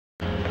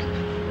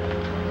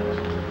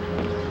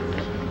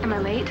Am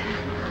I late?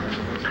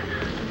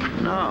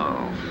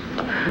 No.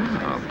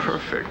 Oh,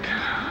 perfect.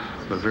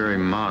 The very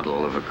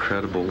model of a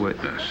credible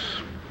witness.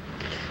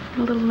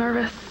 I'm a little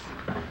nervous.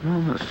 Well,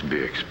 that's to be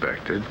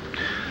expected.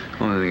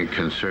 Only thing that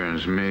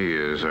concerns me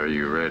is, are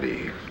you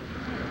ready?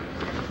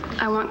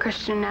 I want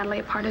Christian and Natalie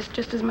apart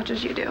just as much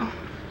as you do.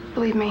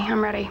 Believe me,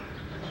 I'm ready.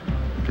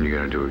 You're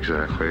gonna do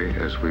exactly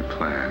as we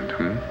planned,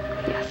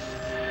 Yes.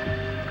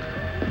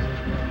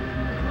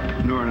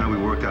 Nora and I, we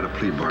worked out a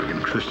plea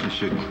bargain. Christian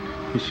should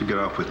get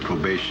off with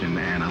probation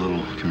and a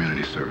little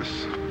community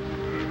service.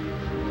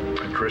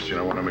 Christian,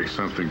 I want to make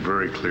something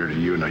very clear to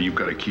you. Now, you've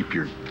got to keep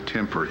your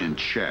temper in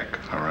check,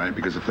 all right?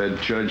 Because if that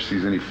judge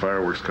sees any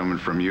fireworks coming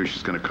from you,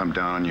 she's going to come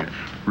down on you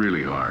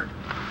really hard.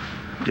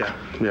 Yeah,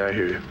 I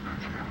hear you.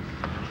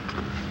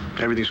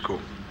 Everything's cool.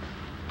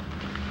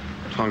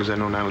 As long as I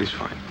know Natalie's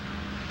fine.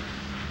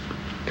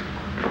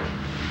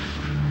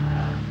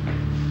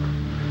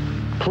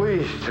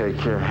 Please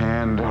take your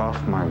hand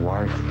off my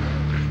wife.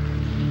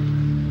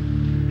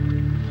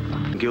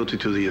 Guilty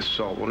to the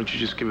assault. Why don't you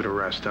just give it a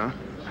rest, huh?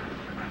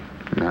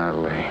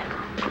 Natalie,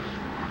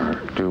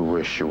 I do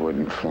wish you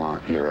wouldn't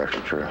flaunt your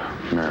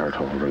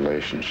extramarital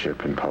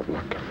relationship in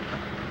public.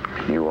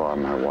 You are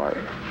my wife,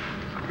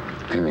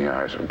 in the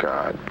eyes of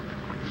God,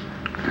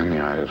 in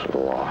the eyes of the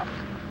law.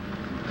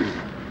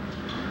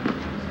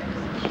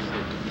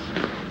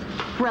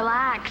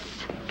 Relax.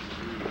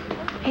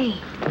 Hey,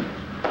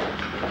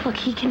 look,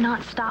 he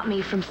cannot stop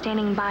me from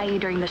standing by you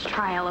during this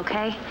trial,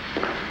 okay?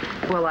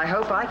 Well, I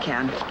hope I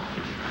can.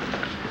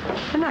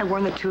 Didn't I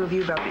warn the two of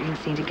you about being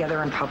seen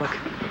together in public?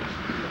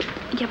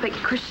 Yeah, but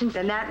Christian's...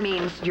 And that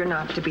means you're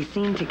not to be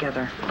seen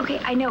together. Okay,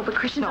 I know, but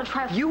Christian's on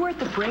trial... You were at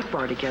the break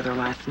bar together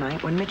last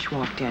night when Mitch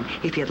walked in.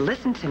 If he had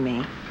listened to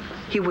me,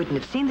 he wouldn't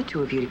have seen the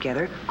two of you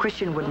together,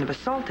 Christian wouldn't have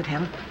assaulted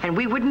him, and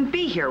we wouldn't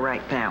be here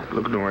right now.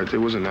 Look, Nora, it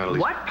wasn't Natalie.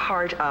 What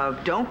part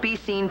of don't be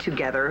seen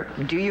together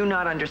do you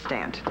not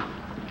understand?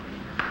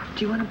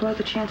 Do you want to blow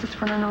the chances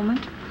for an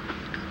annulment?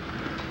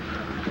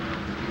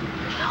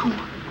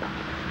 No.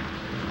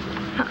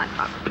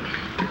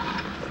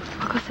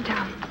 I'll go sit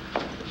down.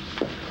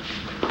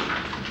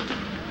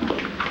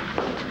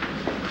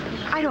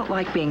 I don't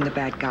like being the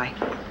bad guy.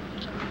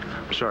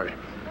 I'm sorry.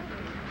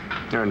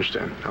 I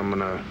understand. I'm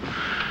gonna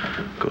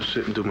go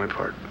sit and do my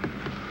part.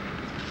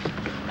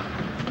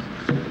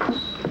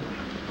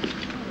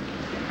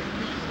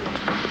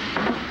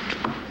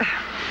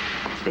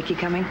 Is Vicky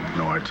coming?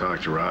 No, I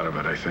talked her out of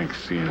it. I think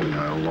seeing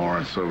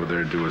Lawrence over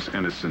there do his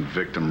innocent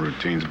victim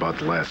routine's about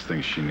the last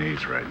thing she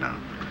needs right now.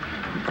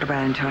 What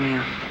about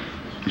Antonio?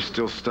 He's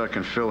still stuck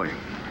in Philly.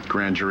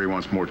 Grand jury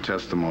wants more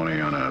testimony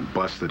on a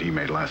bust that he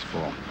made last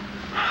fall.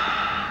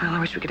 Well, I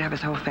wish we could have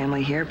his whole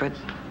family here, but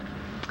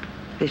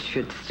this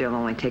should still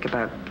only take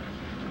about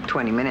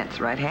 20 minutes,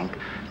 right, Hank?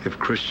 If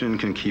Christian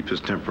can keep his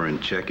temper in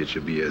check, it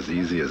should be as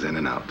easy as in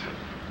and out.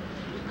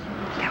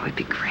 That would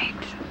be great.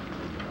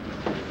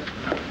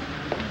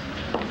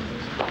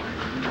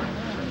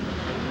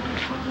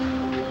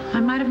 I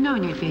might have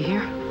known you'd be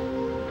here.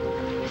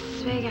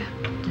 Mrs. Vega.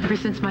 Ever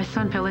since my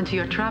son fell into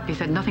your trap, he's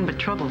had nothing but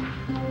trouble.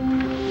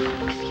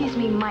 Excuse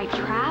me, my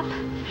trap?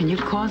 And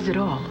you've caused it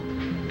all.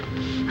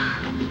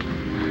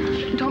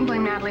 Don't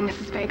blame Natalie,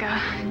 Mrs. Vega.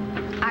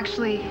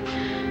 Actually,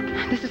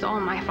 this is all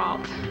my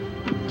fault.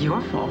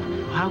 Your fault?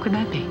 How could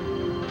that be?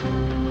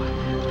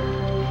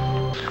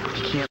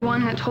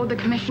 One that told the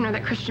commissioner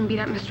that Christian beat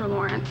up Mr.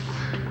 Lawrence.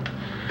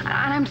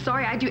 And I'm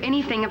sorry, I'd do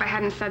anything if I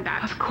hadn't said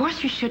that. Of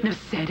course you shouldn't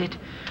have said it.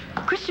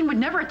 Christian would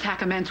never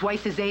attack a man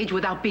twice his age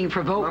without being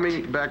provoked. Let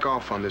me back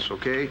off on this,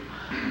 okay?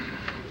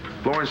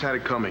 Lawrence had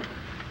it coming.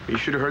 You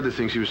should have heard the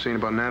things he was saying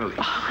about Natalie.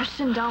 Oh,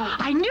 Christian, don't.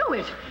 I knew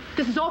it!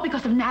 This is all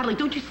because of Natalie.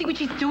 Don't you see what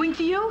she's doing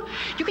to you?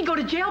 You can go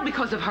to jail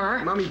because of her.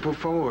 Mami, por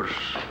favor.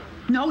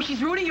 No,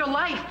 she's ruining your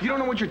life. You don't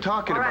know what you're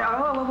talking All right,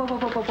 about.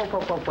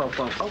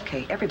 whoa.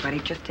 Okay, everybody,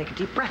 just take a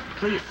deep breath,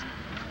 please.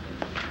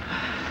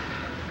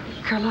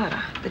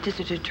 Carlotta, the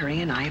district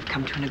attorney and I have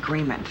come to an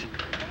agreement.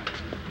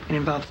 It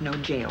involves no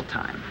jail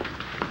time.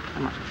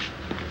 Come on.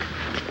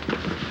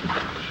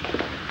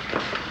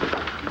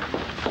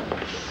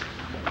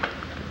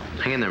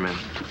 Hang in there, man.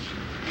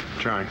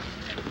 Trying.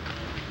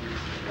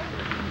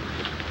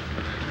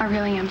 I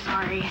really am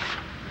sorry.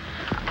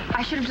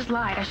 I should have just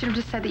lied. I should have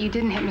just said that you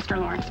didn't hit Mr.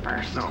 Lawrence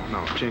first.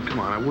 No, Jane, come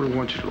on. I wouldn't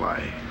want you to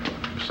lie.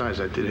 Besides,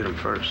 I did hit him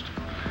first.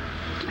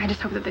 I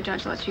just hope that the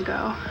judge lets you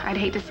go. I'd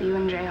hate to see you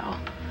in jail.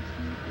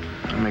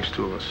 That makes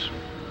two of us.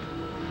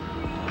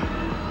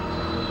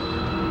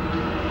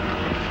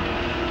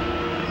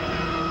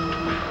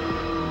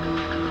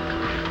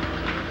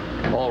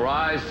 All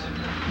rise.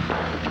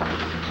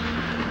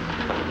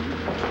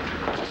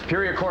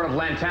 Superior Court of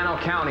Lantano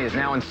County is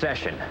now in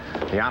session.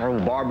 The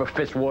Honorable Barbara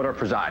Fitzwater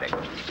presiding.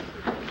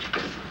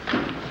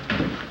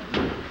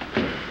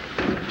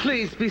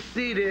 Please be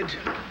seated.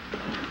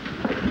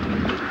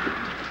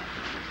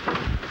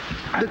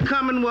 The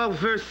Commonwealth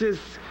versus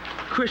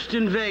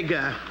Christian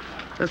Vega,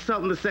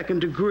 assault in the second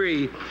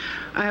degree.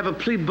 I have a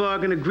plea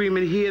bargain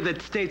agreement here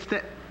that states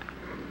that...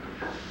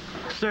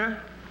 Sir?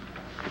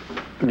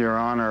 Your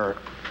Honor,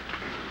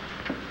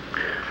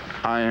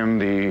 I am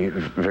the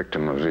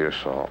victim of the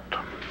assault.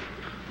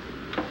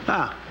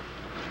 Ah.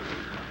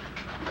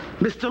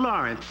 Mr.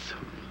 Lawrence,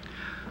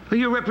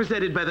 you're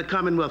represented by the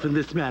Commonwealth in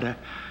this matter.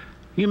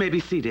 You may be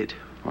seated.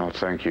 Well,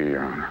 thank you,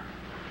 Your Honor.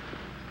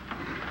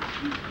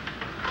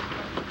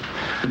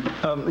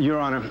 Your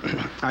Honor,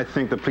 I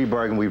think the plea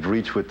bargain we've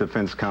reached with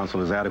defense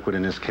counsel is adequate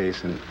in this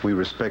case, and we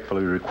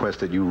respectfully request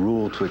that you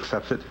rule to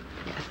accept it.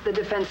 Yes, the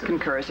defense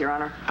concurs, Your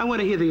Honor. I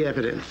want to hear the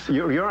evidence.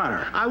 Your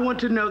Honor. I want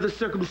to know the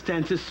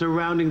circumstances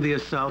surrounding the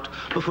assault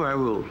before I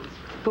rule.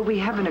 But we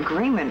have an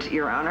agreement,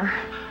 Your Honor.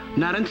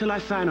 Not until I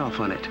sign off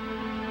on it.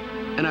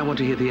 And I want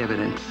to hear the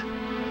evidence.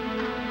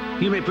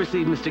 You may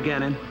proceed, Mr.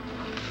 Gannon.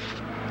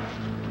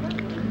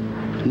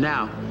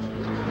 Now.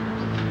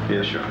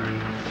 Yes, Your Honor.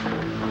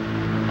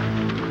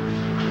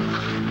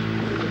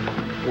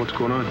 What's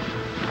going on?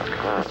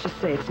 Let's just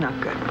say it's not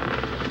good.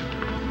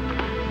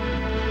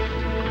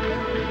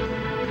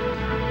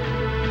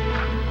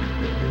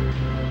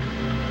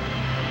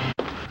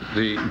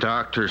 The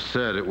doctor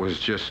said it was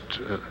just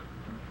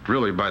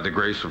really by the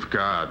grace of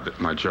God that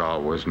my jaw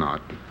was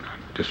not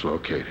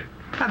dislocated.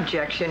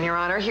 Objection, Your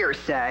Honor.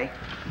 Hearsay.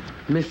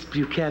 Miss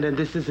Buchanan,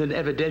 this is an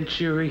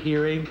evidentiary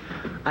hearing.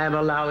 I am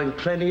allowing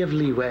plenty of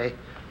leeway.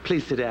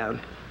 Please sit down.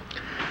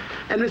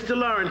 And Mr.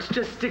 Lawrence,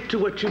 just stick to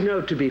what you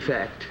know to be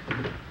fact.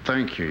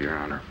 Thank you, Your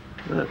Honor.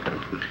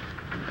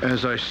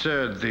 As I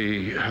said,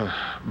 the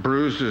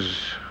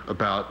bruises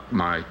about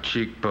my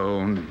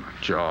cheekbone, my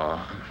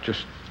jaw,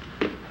 just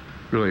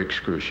really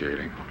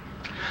excruciating.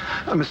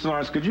 Mr.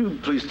 Lawrence, could you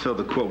please tell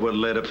the court what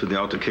led up to the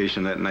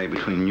altercation that night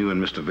between you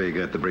and Mr.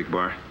 Vega at the break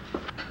bar?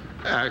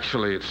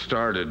 Actually, it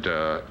started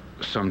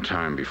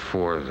sometime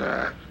before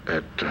that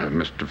at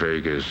Mr.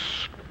 Vega's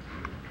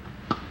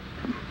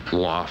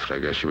loft, I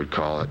guess you would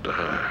call it.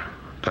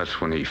 That's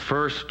when he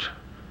first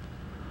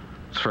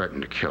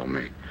threatened to kill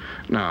me.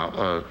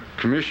 Now,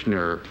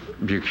 Commissioner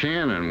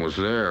Buchanan was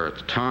there at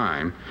the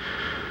time,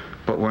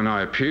 but when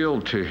I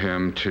appealed to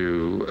him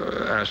to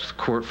ask the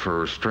court for a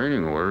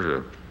restraining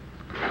order to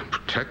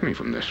protect me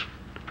from this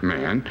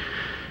man,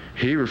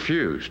 he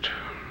refused.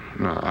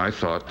 Now, I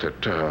thought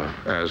that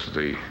as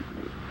the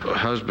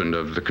husband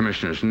of the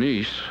commissioner's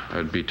niece,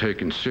 I'd be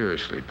taken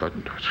seriously, but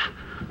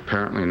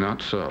apparently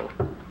not so.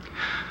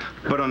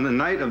 But on the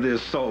night of the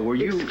assault, were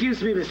you...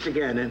 Excuse me, Mr.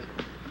 Gannon.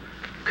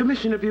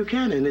 Commissioner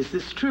Buchanan, is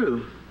this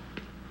true?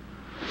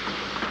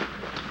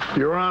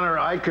 Your Honor,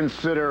 I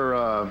consider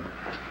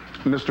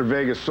Mr.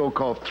 Vega's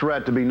so-called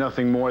threat to be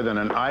nothing more than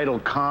an idle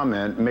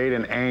comment made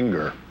in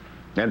anger.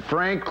 And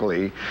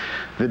frankly,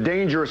 the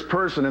dangerous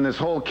person in this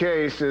whole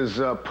case is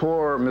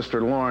poor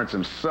Mr. Lawrence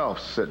himself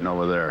sitting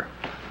over there.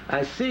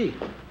 I see.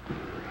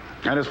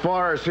 And as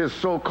far as his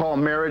so-called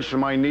marriage to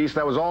my niece,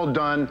 that was all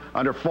done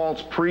under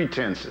false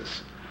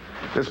pretenses.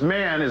 This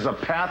man is a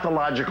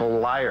pathological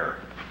liar.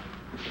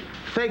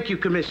 Thank you,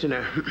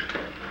 Commissioner.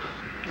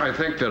 I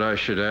think that I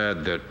should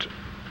add that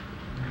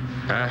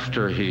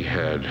after he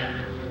had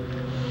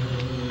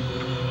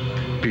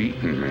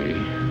beaten me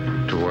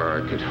to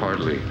where I could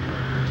hardly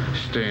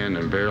stand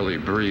and barely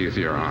breathe,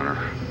 Your Honor,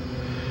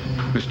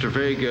 Mr.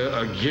 Vega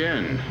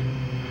again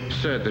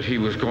said that he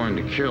was going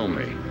to kill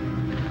me.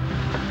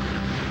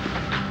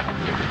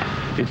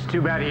 It's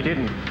too bad he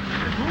didn't.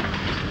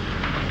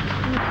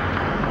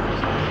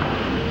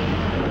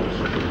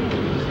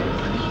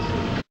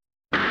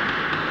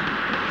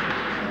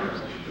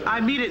 I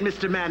mean it,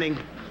 Mr. Manning.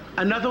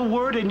 Another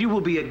word and you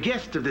will be a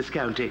guest of this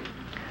county.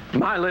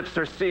 My lips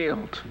are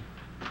sealed.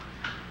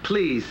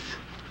 Please,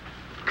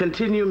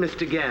 continue,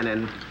 Mr.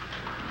 Gannon.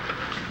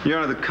 Your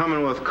Honor, the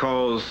Commonwealth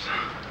calls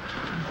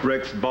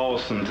Rex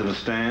Balson to the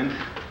stand.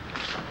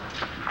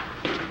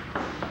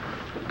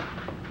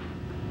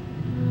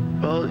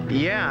 Well,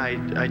 yeah,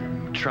 I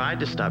tried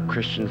to stop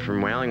Christian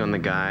from wailing on the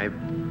guy,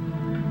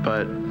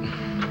 but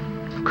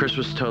Cris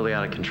was totally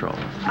out of control.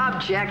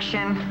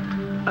 Objection.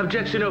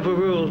 Objection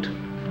overruled.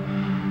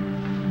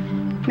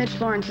 Mitch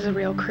Lawrence is a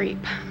real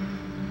creep.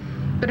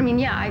 But I mean,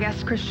 yeah, I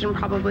guess Christian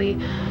probably...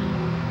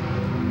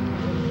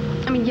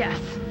 I mean, yes,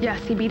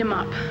 he beat him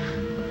up.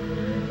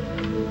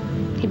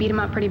 He beat him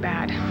up pretty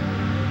bad.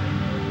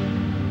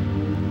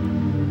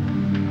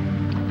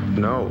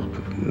 No,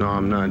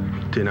 I'm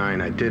not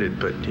denying I did it,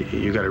 but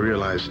you gotta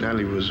realize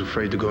Natalie was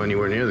afraid to go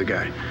anywhere near the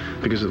guy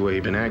because of the way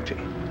he'd been acting.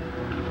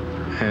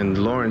 And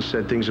Lawrence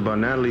said things about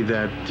Natalie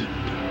that,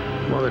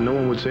 well, that no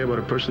one would say about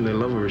a person they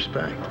love or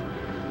respect.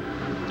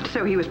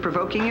 So he was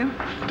provoking you?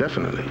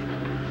 Definitely.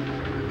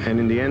 And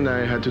in the end,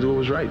 I had to do what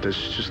was right. That's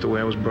just the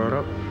way I was brought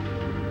up.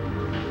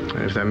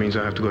 And if that means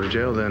I have to go to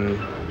jail, then,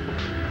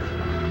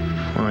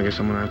 well, I guess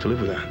I'm gonna have to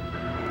live with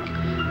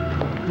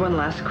that. One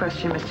last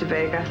question, Mr.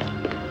 Vega.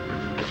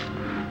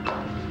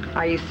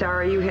 Are you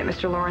sorry you hit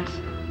Mr. Lawrence?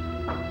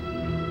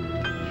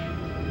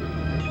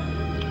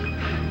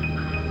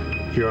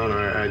 Your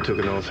Honor, I took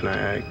an oath, and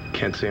I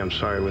can't say I'm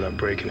sorry without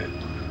breaking it.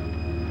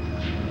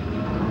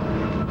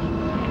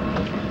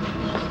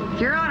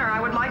 Your Honor, I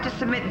would like to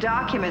submit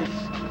documents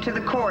to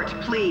the court,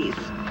 please,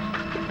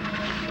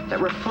 that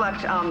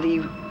reflect on the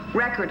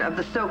record of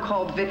the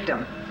so-called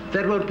victim.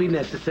 That won't be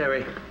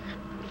necessary.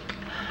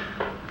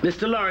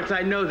 Mr. Lawrence,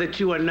 I know that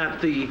you are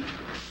not the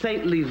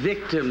saintly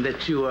victim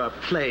that you are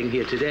playing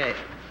here today.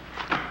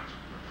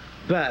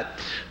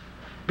 But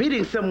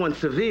beating someone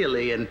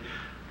severely and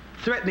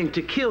threatening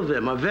to kill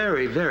them are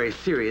very, very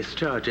serious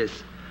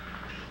charges.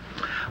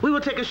 We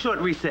will take a short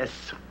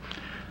recess,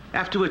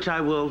 after which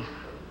I will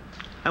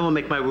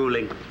make my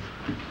ruling.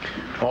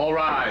 All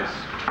rise.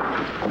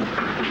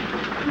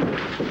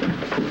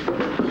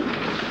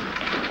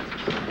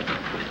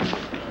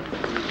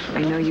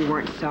 I know you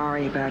weren't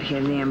sorry about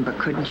hitting him, but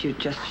couldn't you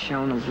just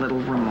shown a little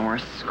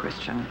remorse,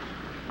 Christian?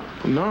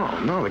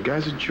 No, the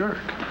guy's a jerk.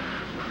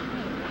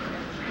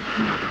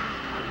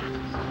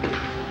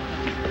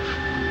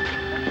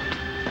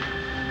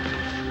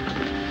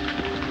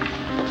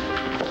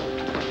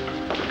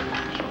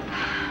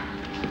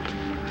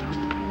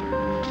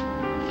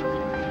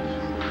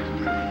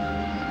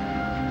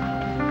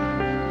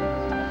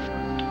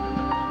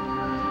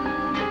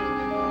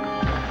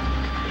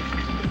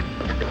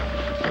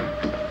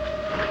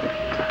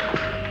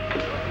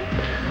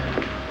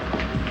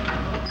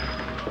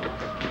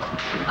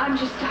 I'm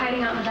just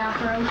hiding out in the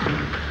bathroom.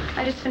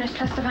 I just finished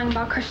testifying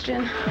about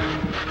Christian.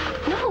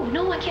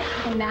 No, I can't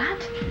tell him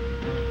that.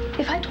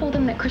 If I told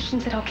him that Christian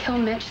said I'll kill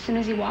Mitch as soon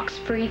as he walks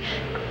free,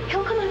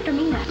 he'll come after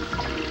me next.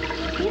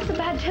 He has a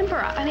bad temper.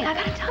 I mean, I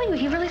gotta tell you,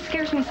 he really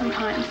scares me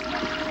sometimes.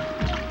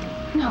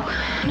 No,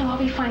 I'll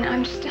be fine.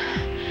 I'm just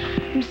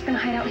gonna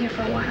hide out here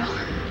for a while.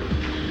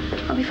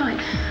 I'll be fine.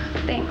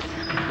 Thanks.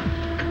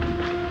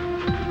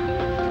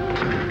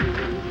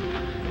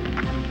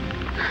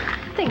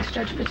 Thanks,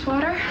 Judge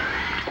Fitzwater.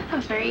 That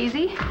was very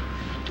easy.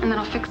 And then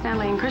I'll fix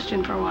Natalie and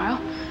Christian for a while.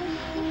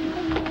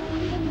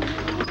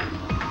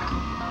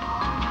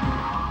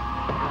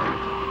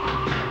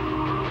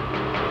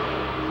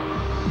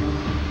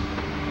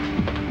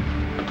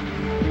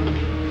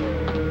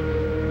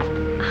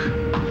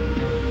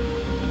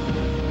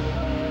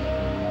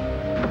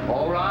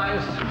 All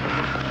rise.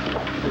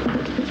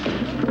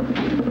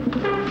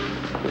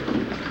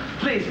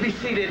 Please be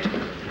seated.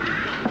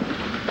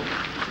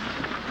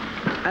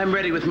 I'm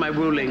ready with my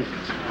ruling.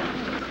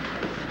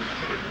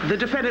 The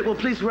defendant will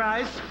please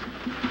rise.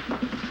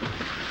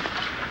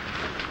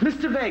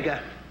 Mr.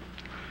 Vega,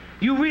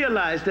 you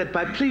realize that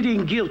by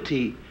pleading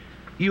guilty,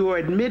 you are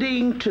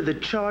admitting to the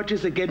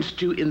charges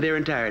against you in their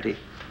entirety?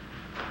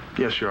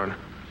 Yes, Your Honor.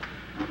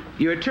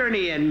 Your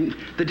attorney and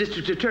the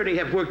district attorney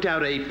have worked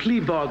out a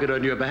plea bargain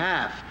on your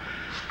behalf,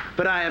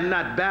 but I am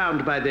not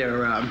bound by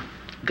their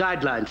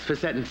guidelines for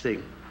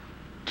sentencing.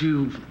 Do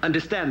you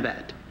understand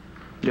that?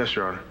 Yes,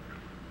 Your Honor.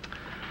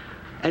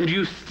 And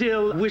you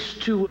still wish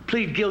to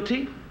plead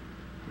guilty?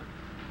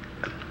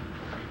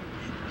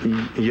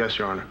 Yes,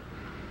 Your Honor.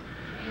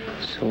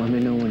 So let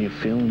me know when you're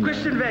feeling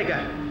Christian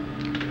Vega.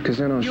 Because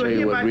then I'll show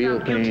you what real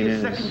pain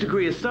is.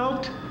 Second-degree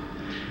assault.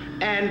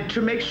 And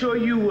to make sure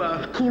you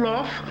cool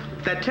off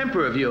that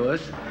temper of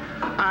yours,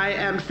 I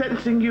am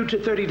sentencing you to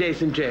 30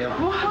 days in jail.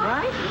 What?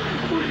 Right?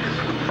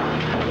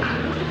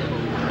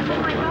 Oh,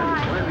 my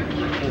God.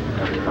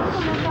 Oh,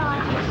 my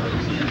God.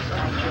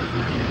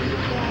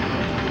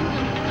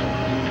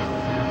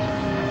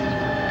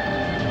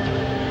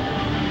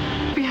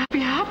 Be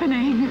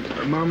happening.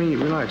 Mommy,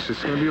 relax.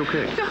 It's gonna be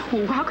okay.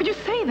 No, how could you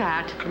say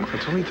that? Come on,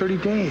 it's only 30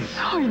 days.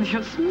 Ay,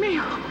 Dios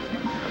mío.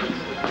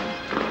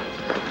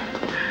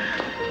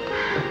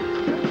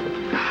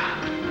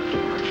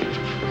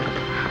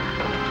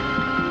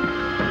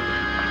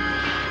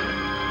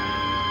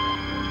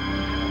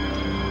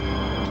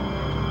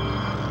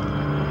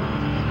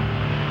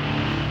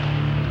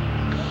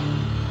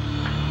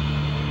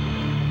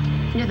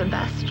 You're the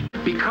best.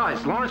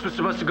 Because Lawrence was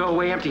supposed to go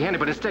away empty-handed,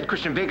 but instead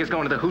Christian Vega's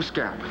going to the Who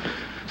Scab.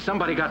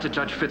 Somebody got to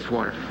Judge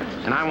Fitzwater,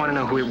 and I want to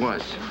know who it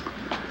was.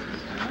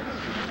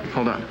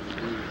 Hold on.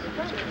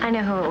 I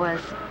know who it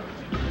was.